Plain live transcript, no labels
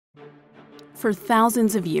For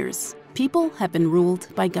thousands of years, people have been ruled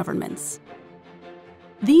by governments.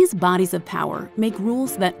 These bodies of power make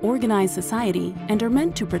rules that organize society and are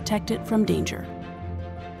meant to protect it from danger.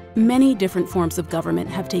 Many different forms of government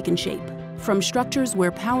have taken shape, from structures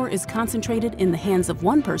where power is concentrated in the hands of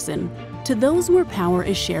one person to those where power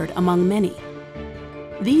is shared among many.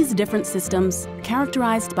 These different systems,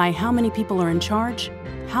 characterized by how many people are in charge,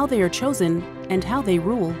 how they are chosen, and how they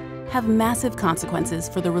rule, have massive consequences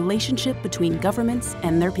for the relationship between governments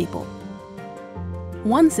and their people.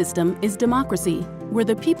 One system is democracy, where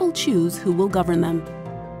the people choose who will govern them.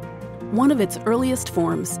 One of its earliest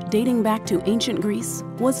forms, dating back to ancient Greece,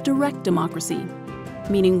 was direct democracy,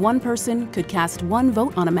 meaning one person could cast one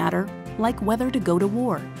vote on a matter, like whether to go to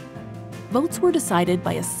war. Votes were decided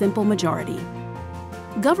by a simple majority.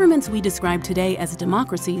 Governments we describe today as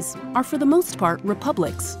democracies are for the most part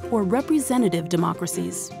republics or representative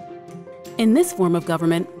democracies. In this form of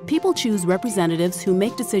government, people choose representatives who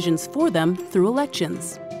make decisions for them through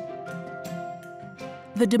elections.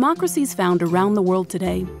 The democracies found around the world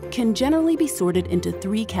today can generally be sorted into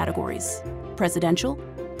three categories: presidential,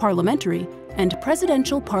 parliamentary, and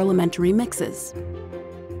presidential-parliamentary mixes.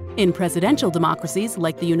 In presidential democracies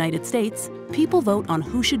like the United States, people vote on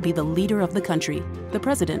who should be the leader of the country, the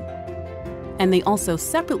president. And they also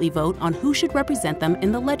separately vote on who should represent them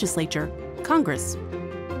in the legislature, Congress.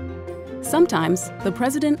 Sometimes, the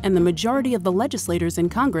president and the majority of the legislators in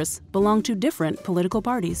Congress belong to different political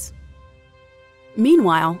parties.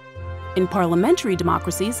 Meanwhile, in parliamentary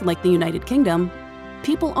democracies like the United Kingdom,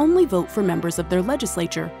 people only vote for members of their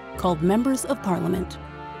legislature, called members of parliament.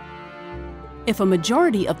 If a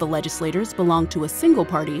majority of the legislators belong to a single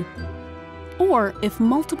party, or if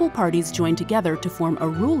multiple parties join together to form a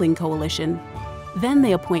ruling coalition, then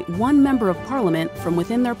they appoint one member of parliament from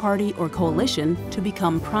within their party or coalition to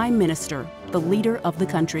become prime minister, the leader of the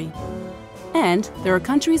country. And there are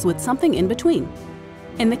countries with something in between.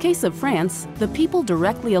 In the case of France, the people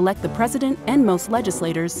directly elect the president and most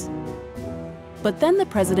legislators. But then the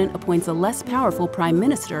president appoints a less powerful prime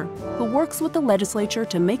minister who works with the legislature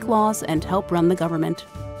to make laws and help run the government.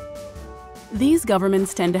 These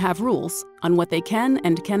governments tend to have rules on what they can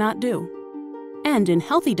and cannot do. And in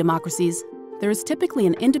healthy democracies, there is typically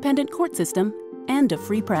an independent court system and a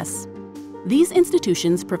free press. These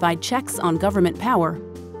institutions provide checks on government power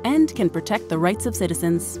and can protect the rights of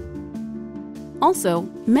citizens. Also,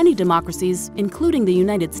 many democracies, including the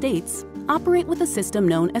United States, operate with a system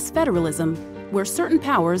known as federalism, where certain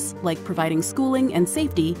powers, like providing schooling and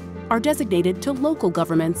safety, are designated to local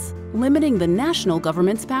governments, limiting the national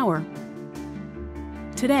government's power.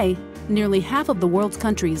 Today, nearly half of the world's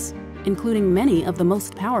countries, including many of the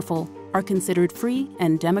most powerful, are considered free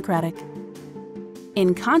and democratic.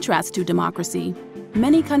 In contrast to democracy,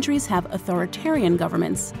 many countries have authoritarian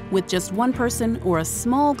governments with just one person or a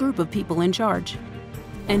small group of people in charge,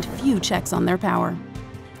 and few checks on their power.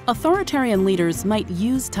 Authoritarian leaders might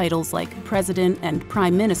use titles like president and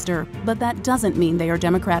prime minister, but that doesn't mean they are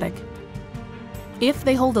democratic. If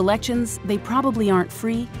they hold elections, they probably aren't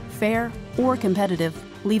free, fair, or competitive,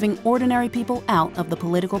 leaving ordinary people out of the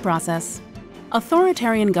political process.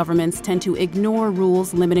 Authoritarian governments tend to ignore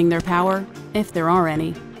rules limiting their power, if there are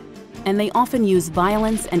any. And they often use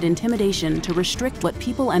violence and intimidation to restrict what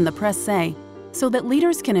people and the press say, so that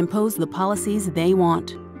leaders can impose the policies they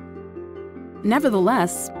want.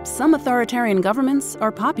 Nevertheless, some authoritarian governments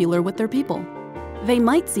are popular with their people. They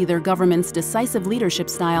might see their government's decisive leadership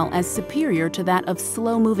style as superior to that of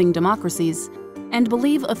slow-moving democracies, and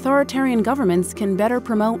believe authoritarian governments can better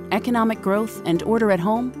promote economic growth and order at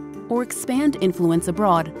home or expand influence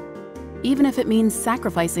abroad, even if it means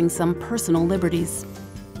sacrificing some personal liberties.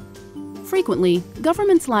 Frequently,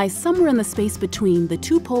 governments lie somewhere in the space between the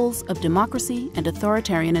two poles of democracy and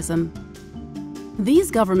authoritarianism.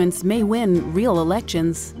 These governments may win real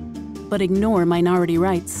elections, but ignore minority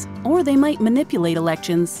rights, or they might manipulate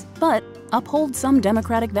elections, but uphold some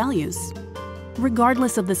democratic values.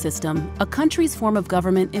 Regardless of the system, a country's form of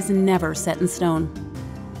government is never set in stone.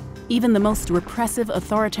 Even the most repressive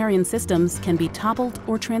authoritarian systems can be toppled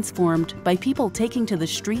or transformed by people taking to the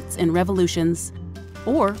streets in revolutions,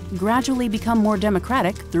 or gradually become more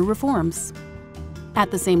democratic through reforms. At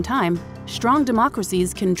the same time, strong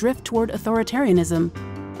democracies can drift toward authoritarianism,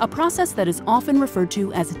 a process that is often referred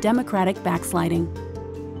to as democratic backsliding.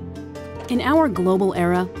 In our global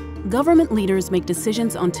era, government leaders make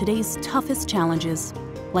decisions on today's toughest challenges,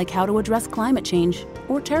 like how to address climate change,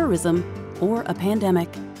 or terrorism, or a pandemic.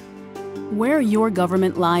 Where your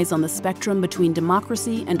government lies on the spectrum between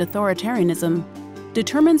democracy and authoritarianism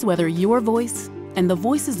determines whether your voice and the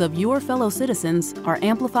voices of your fellow citizens are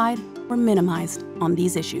amplified or minimized on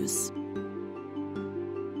these issues.